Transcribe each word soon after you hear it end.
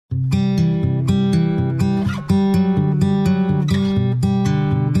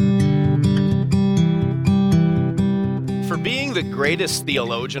greatest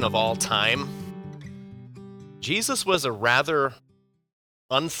theologian of all time, Jesus was a rather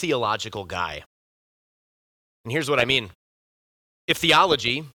untheological guy. And here's what I mean. If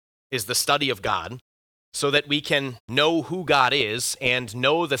theology is the study of God so that we can know who God is and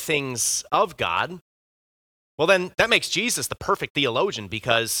know the things of God, well, then that makes Jesus the perfect theologian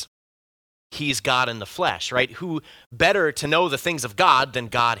because he's God in the flesh, right? Who better to know the things of God than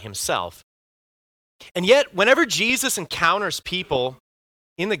God himself? And yet, whenever Jesus encounters people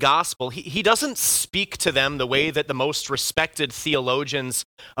in the gospel, he doesn't speak to them the way that the most respected theologians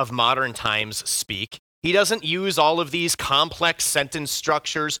of modern times speak. He doesn't use all of these complex sentence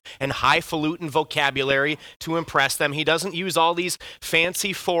structures and highfalutin vocabulary to impress them. He doesn't use all these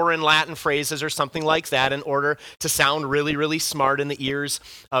fancy foreign Latin phrases or something like that in order to sound really, really smart in the ears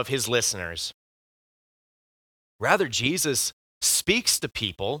of his listeners. Rather, Jesus speaks to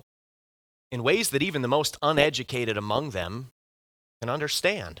people in ways that even the most uneducated among them can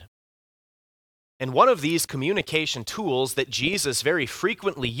understand. And one of these communication tools that Jesus very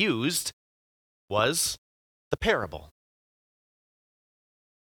frequently used was the parable.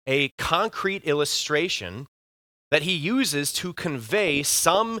 A concrete illustration that he uses to convey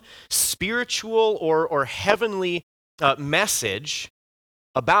some spiritual or heavenly message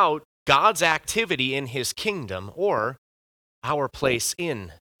about God's activity in his kingdom or our place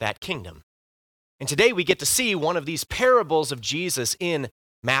in that kingdom. And today we get to see one of these parables of Jesus in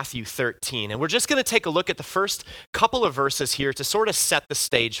Matthew 13. And we're just going to take a look at the first couple of verses here to sort of set the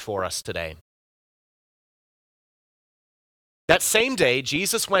stage for us today. That same day,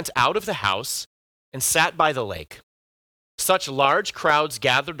 Jesus went out of the house and sat by the lake. Such large crowds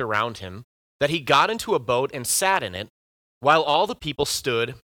gathered around him that he got into a boat and sat in it while all the people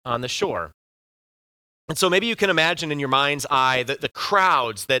stood on the shore. And so maybe you can imagine in your mind's eye the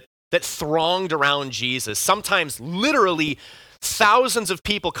crowds that thronged around Jesus, sometimes literally thousands of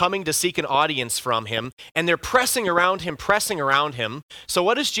people coming to seek an audience from him, and they're pressing around him. So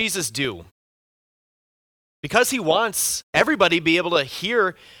what does Jesus do? Because he wants everybody to be able to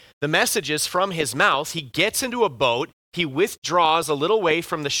hear the messages from his mouth, he gets into a boat, he withdraws a little way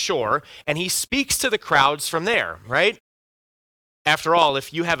from the shore, and he speaks to the crowds from there, right? After all,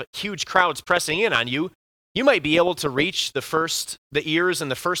 if you have huge crowds pressing in on you, you might be able to reach the ears in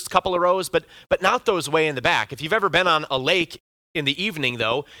the first couple of rows, but not those way in the back. If you've ever been on a lake in the evening,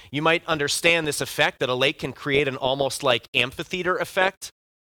 though, you might understand this effect that a lake can create an almost like amphitheater effect.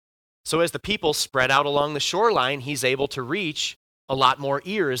 So as the people spread out along the shoreline, he's able to reach a lot more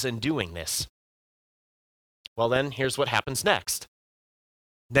ears in doing this. Well, then, here's what happens next.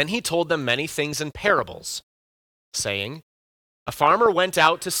 Then he told them many things in parables, saying, "A farmer went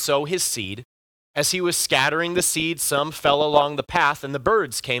out to sow his seed. As he was scattering the seed, some fell along the path, and the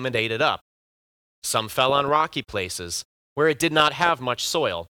birds came and ate it up. Some fell on rocky places, where it did not have much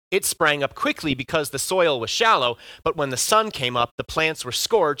soil. It sprang up quickly because the soil was shallow, but when the sun came up, the plants were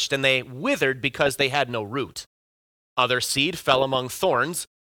scorched, and they withered because they had no root. Other seed fell among thorns,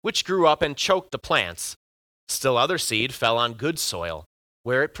 which grew up and choked the plants. Still other seed fell on good soil,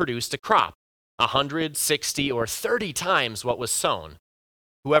 where it produced a crop, 100, 60, or 30 times what was sown.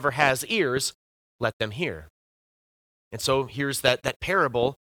 Whoever has ears, let them hear." And so here's that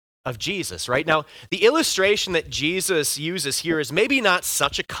parable of Jesus, right? Now, the illustration that Jesus uses here is maybe not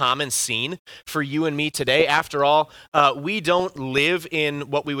such a common scene for you and me today. After all, we don't live in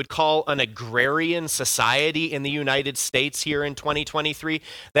what we would call an agrarian society in the United States here in 2023.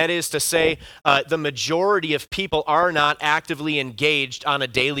 That is to say, the majority of people are not actively engaged on a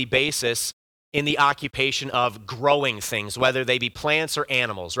daily basis in the occupation of growing things, whether they be plants or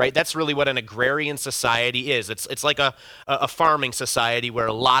animals, right? That's really what an agrarian society is. It's like a farming society where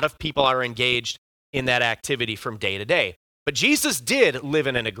a lot of people are engaged in that activity from day to day. But Jesus did live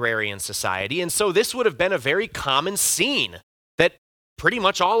in an agrarian society, and so this would have been a very common scene that pretty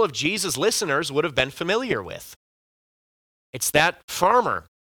much all of Jesus' listeners would have been familiar with. It's that farmer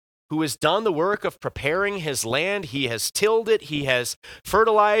who has done the work of preparing his land. He has tilled it, he has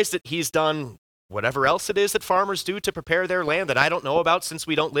fertilized it, he's done whatever else it is that farmers do to prepare their land that I don't know about since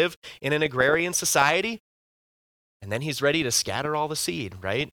we don't live in an agrarian society. And then he's ready to scatter all the seed,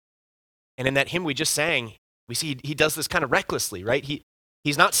 right? And in that hymn we just sang, we see he does this kind of recklessly, right?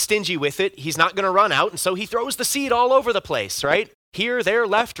 He's not stingy with it. He's not going to run out, and so he throws the seed all over the place, right? Here, there,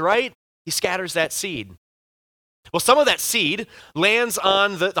 left, right. He scatters that seed. Well, some of that seed lands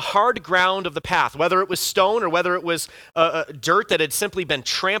on the hard ground of the path, whether it was stone or whether it was dirt that had simply been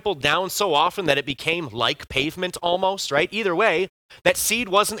trampled down so often that it became like pavement almost, right? Either way, that seed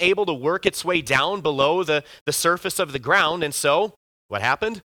wasn't able to work its way down below the surface of the ground, and so what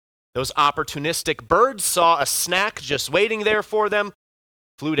happened? Those opportunistic birds saw a snack just waiting there for them,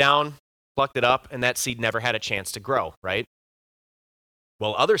 flew down, plucked it up, and that seed never had a chance to grow, right?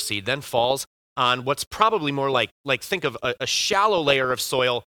 Well, other seed then falls on what's probably more like think of a shallow layer of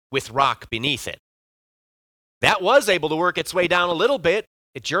soil with rock beneath it. That was able to work its way down a little bit.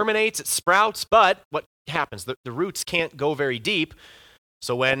 It germinates, it sprouts, but what happens? The roots can't go very deep.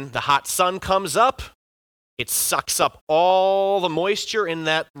 So when the hot sun comes up, it sucks up all the moisture in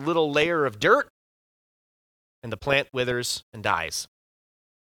that little layer of dirt, and the plant withers and dies.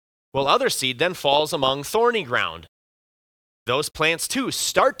 Well, other seed then falls among thorny ground. Those plants too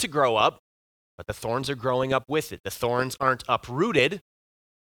start to grow up, but the thorns are growing up with it. The thorns aren't uprooted.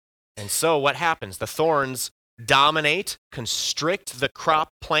 And so what happens? The thorns dominate, constrict the crop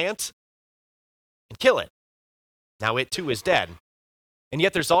plant, and kill it. Now it too is dead. And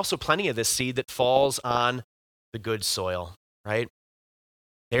yet there's also plenty of this seed that falls on the good soil, right?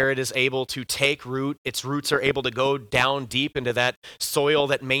 There it is able to take root. Its roots are able to go down deep into that soil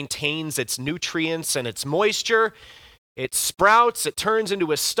that maintains its nutrients and its moisture. It sprouts, it turns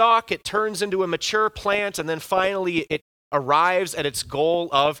into a stalk, it turns into a mature plant, and then finally it arrives at its goal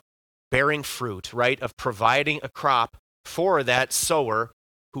of bearing fruit, right? Of providing a crop for that sower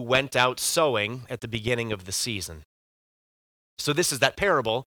who went out sowing at the beginning of the season. So this is that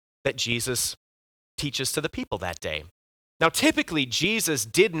parable that Jesus teaches to the people that day. Now, typically, Jesus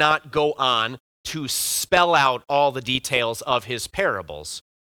did not go on to spell out all the details of his parables.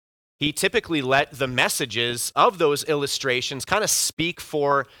 He typically let the messages of those illustrations kind of speak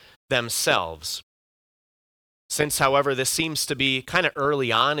for themselves. Since, however, this seems to be kind of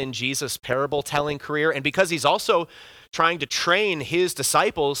early on in Jesus' parable-telling career, and because he's also trying to train his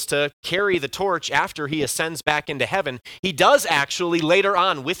disciples to carry the torch after he ascends back into heaven, he does actually later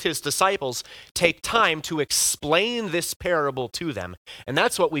on with his disciples take time to explain this parable to them. And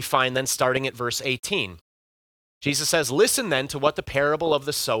that's what we find then starting at verse 18. Jesus says, "Listen then to what the parable of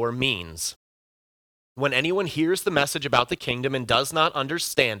the sower means. When anyone hears the message about the kingdom and does not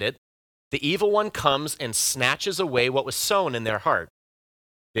understand it, the evil one comes and snatches away what was sown in their heart.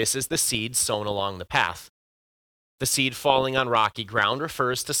 This is the seed sown along the path. The seed falling on rocky ground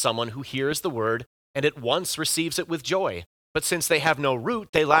refers to someone who hears the word and at once receives it with joy. But since they have no root,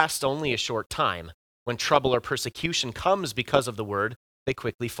 they last only a short time. When trouble or persecution comes because of the word, they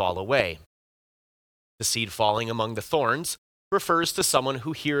quickly fall away. The seed falling among the thorns refers to someone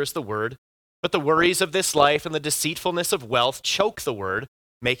who hears the word, but the worries of this life and the deceitfulness of wealth choke the word,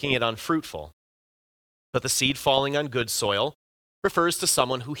 making it unfruitful. But the seed falling on good soil refers to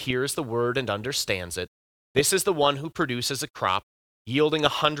someone who hears the word and understands it. This is the one who produces a crop yielding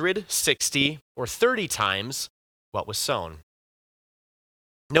 100, 60, or 30 times what was sown."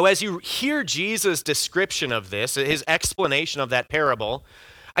 Now, as you hear Jesus' description of this, his explanation of that parable,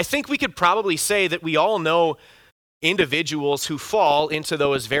 I think we could probably say that we all know individuals who fall into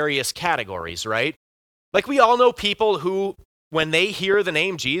those various categories, right? Like we all know people who, when they hear the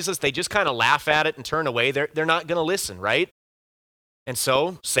name Jesus, they just kind of laugh at it and turn away. They're not going to listen, right? And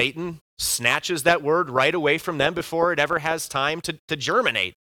so Satan snatches that word right away from them before it ever has time to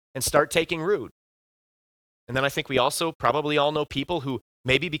germinate and start taking root. And then I think we also probably all know people who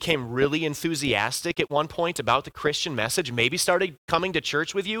maybe became really enthusiastic at one point about the Christian message, maybe started coming to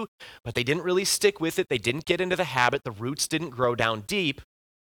church with you, but they didn't really stick with it. They didn't get into the habit. The roots didn't grow down deep.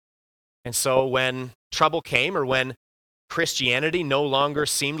 And so when trouble came or when Christianity no longer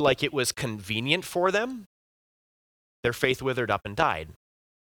seemed like it was convenient for them, their faith withered up and died.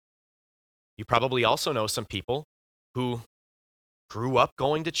 You probably also know some people who grew up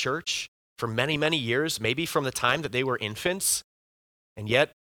going to church for many, many years, maybe from the time that they were infants, and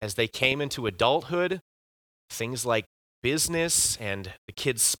yet as they came into adulthood, things like business and the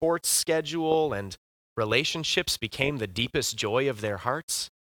kids' sports schedule and relationships became the deepest joy of their hearts,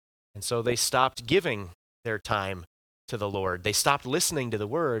 and so they stopped giving their time to the Lord. They stopped listening to the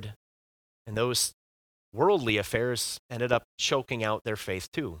word, and those worldly affairs ended up choking out their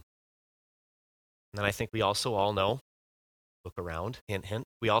faith too. And then I think we also all know, look around, hint, hint,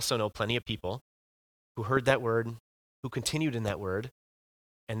 we also know plenty of people who heard that word, who continued in that word,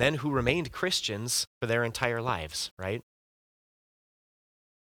 and then who remained Christians for their entire lives, right?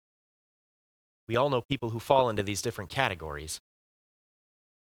 We all know people who fall into these different categories.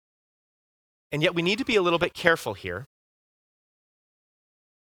 And yet we need to be a little bit careful here,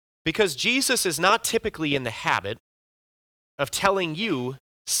 because Jesus is not typically in the habit of telling you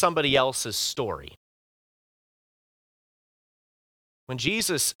somebody else's story. When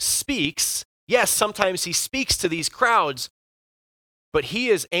Jesus speaks, yes, sometimes he speaks to these crowds, but he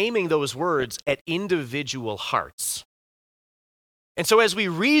is aiming those words at individual hearts. And so as we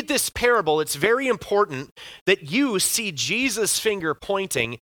read this parable, it's very important that you see Jesus' finger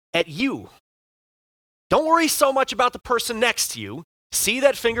pointing at you. Don't worry so much about the person next to you. See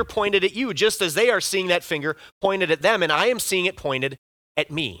that finger pointed at you, just as they are seeing that finger pointed at them, and I am seeing it pointed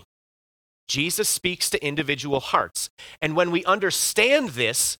at me. Jesus speaks to individual hearts. And when we understand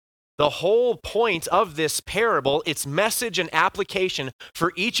this, the whole point of this parable, its message and application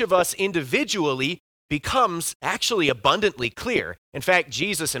for each of us individually, becomes actually abundantly clear. In fact,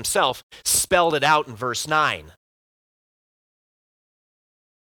 Jesus himself spelled it out in verse 9.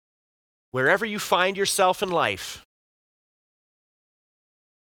 Wherever you find yourself in life,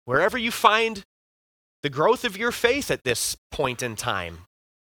 wherever you find the growth of your faith at this point in time,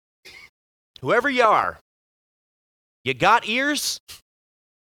 whoever you are, you got ears?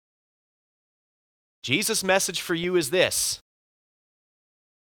 Jesus' message for you is this: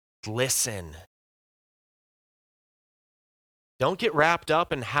 listen. Don't get wrapped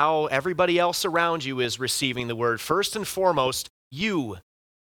up in how everybody else around you is receiving the word. First and foremost, you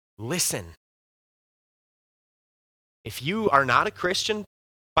listen. If you are not a Christian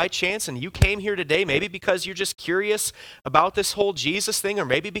by chance and you came here today, maybe because you're just curious about this whole Jesus thing, or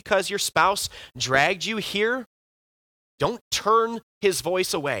maybe because your spouse dragged you here, don't turn his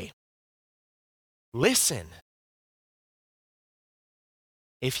voice away. Listen.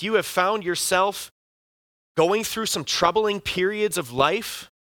 If you have found yourself going through some troubling periods of life,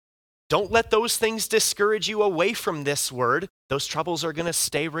 don't let those things discourage you away from this word. Those troubles are going to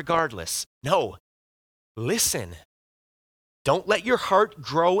stay regardless. No, listen. Don't let your heart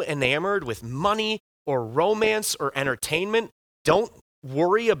grow enamored with money or romance or entertainment. Don't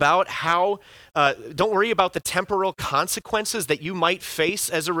worry about don't worry about the temporal consequences that you might face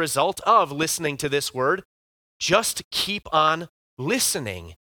as a result of listening to this word. Just keep on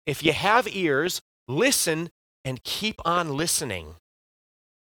listening. If you have ears, listen and keep on listening.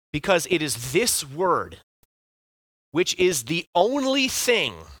 Because it is this word which is the only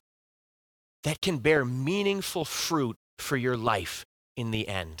thing that can bear meaningful fruit for your life in the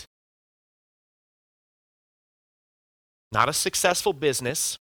end. Not a successful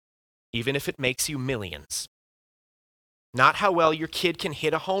business, even if it makes you millions. Not how well your kid can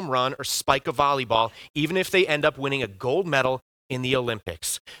hit a home run or spike a volleyball, even if they end up winning a gold medal in the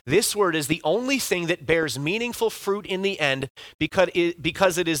Olympics. This word is the only thing that bears meaningful fruit in the end because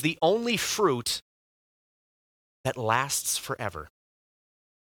it is the only fruit that lasts forever.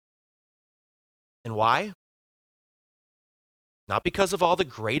 And why? Not because of all the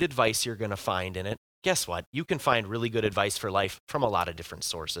great advice you're going to find in it. Guess what? You can find really good advice for life from a lot of different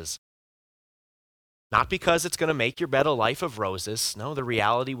sources. Not because it's going to make your bed a life of roses. No, the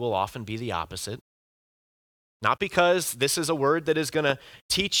reality will often be the opposite. Not because this is a word that is going to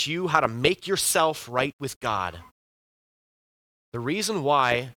teach you how to make yourself right with God. The reason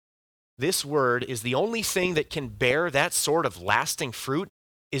why this word is the only thing that can bear that sort of lasting fruit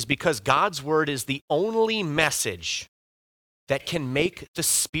is because God's word is the only message that can make the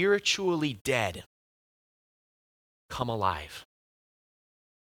spiritually dead come alive.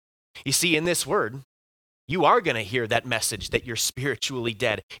 You see, in this word, you are going to hear that message that you're spiritually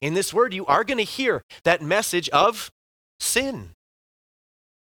dead. In this word, you are going to hear that message of sin.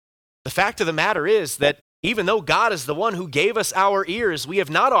 The fact of the matter is that even though God is the one who gave us our ears, we have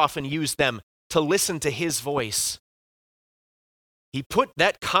not often used them to listen to his voice. He put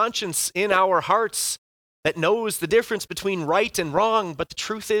that conscience in our hearts that knows the difference between right and wrong, but the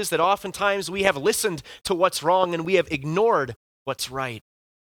truth is that oftentimes we have listened to what's wrong and we have ignored what's right.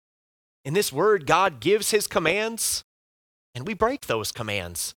 In this word, God gives his commands, and we break those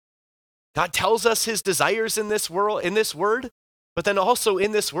commands. God tells us his desires in this word, but then also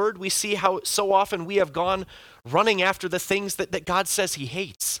in this word, we see how so often we have gone running after the things that God says he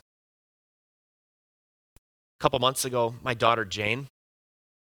hates. A couple months ago, my daughter Jane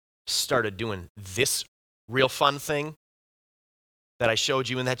started doing this real fun thing that I showed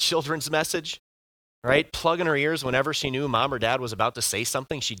you in that children's message, right? Plugging her ears whenever she knew mom or dad was about to say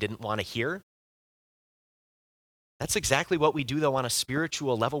something she didn't want to hear. That's exactly what we do, though, on a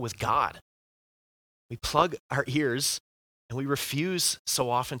spiritual level with God. We plug our ears and we refuse so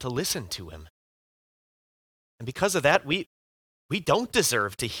often to listen to him. And because of that, we don't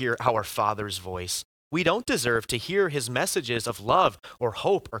deserve to hear our Father's voice. We don't deserve to hear his messages of love or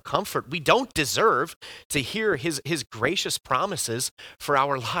hope or comfort. We don't deserve to hear his gracious promises for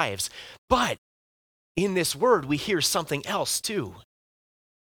our lives. But in this word, we hear something else too.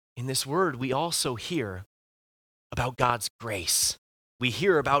 In this word, we also hear about God's grace. We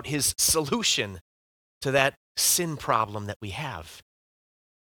hear about his solution to that sin problem that we have.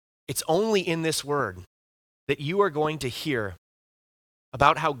 It's only in this word that you are going to hear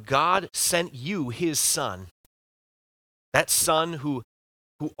about how God sent you his son. That son who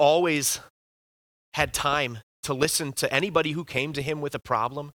always had time to listen to anybody who came to him with a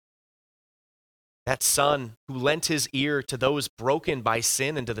problem. That son who lent his ear to those broken by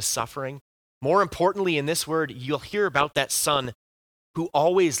sin and to the suffering. More importantly, in this word, you'll hear about that son who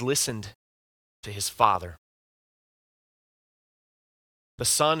always listened to his father. The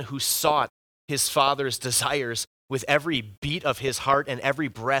son who sought his father's desires with every beat of his heart and every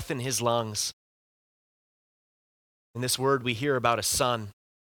breath in his lungs. In this word, we hear about a son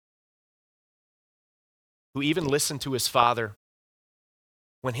who even listened to his father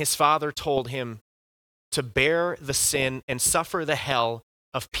when his father told him to bear the sin and suffer the hell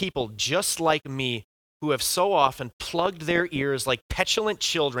of people just like me who have so often plugged their ears like petulant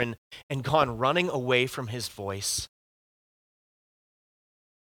children and gone running away from his voice.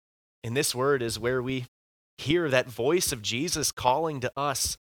 In this word is where we hear that voice of Jesus calling to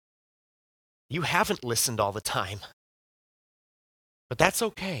us. You haven't listened all the time, but that's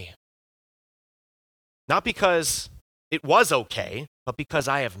okay. Not because it was okay, but because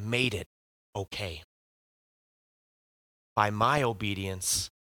I have made it okay. By my obedience,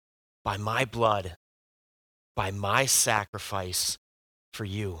 by my blood, by my sacrifice for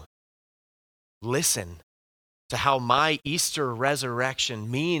you. Listen to how my Easter resurrection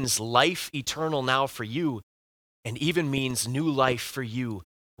means life eternal now for you, and even means new life for you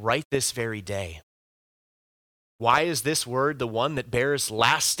right this very day. Why is this word the one that bears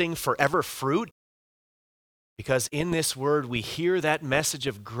lasting forever fruit? Because in this word we hear that message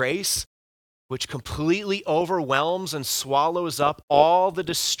of grace which completely overwhelms and swallows up all the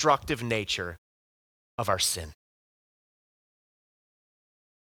destructive nature of our sin.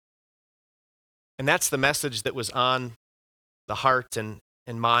 And that's the message that was on the heart and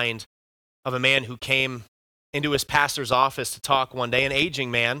mind of a man who came into his pastor's office to talk one day, an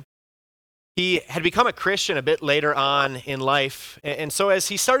aging man. He had become a Christian a bit later on in life. And so as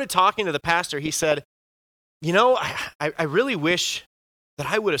he started talking to the pastor, he said, you know, I really wish that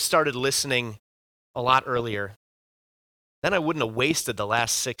I would have started listening a lot earlier. Then I wouldn't have wasted the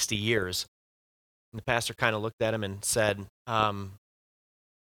last 60 years. And the pastor kind of looked at him and said,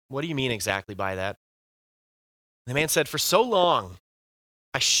 what do you mean exactly by that? The man said, for so long,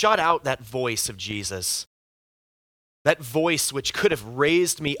 I shut out that voice of Jesus. That voice which could have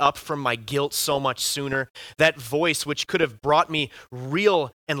raised me up from my guilt so much sooner. That voice which could have brought me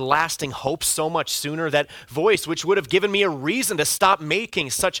real and lasting hope so much sooner. That voice which would have given me a reason to stop making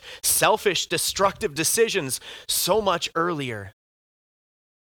such selfish, destructive decisions so much earlier.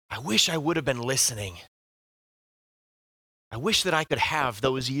 I wish I would have been listening. I wish that I could have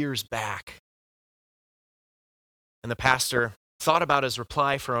those years back. And the pastor thought about his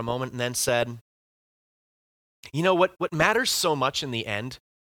reply for a moment and then said, you know, what matters so much in the end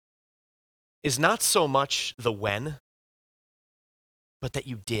is not so much the when, but that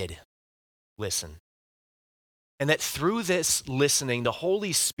you did listen. And that through this listening, the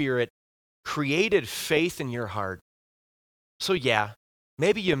Holy Spirit created faith in your heart. So yeah,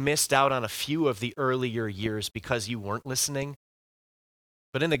 maybe you missed out on a few of the earlier years because you weren't listening.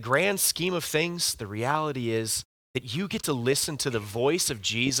 But in the grand scheme of things, the reality is that you get to listen to the voice of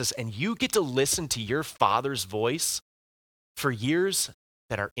Jesus and you get to listen to your Father's voice for years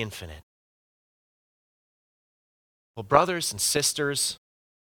that are infinite. Well, brothers and sisters,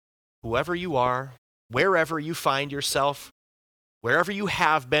 whoever you are, wherever you find yourself, wherever you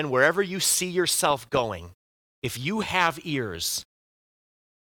have been, wherever you see yourself going, if you have ears,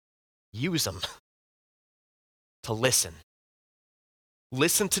 use them to listen.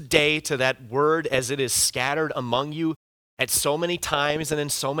 Listen today to that word as it is scattered among you at so many times and in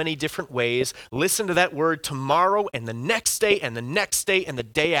so many different ways. Listen to that word tomorrow and the next day and the next day and the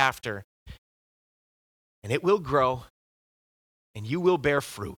day after. And it will grow and you will bear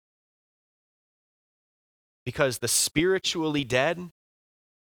fruit. Because the spiritually dead,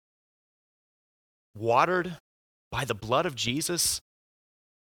 watered by the blood of Jesus,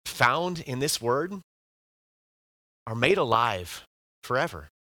 found in this word, are made alive forever.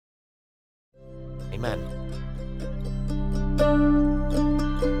 Amen.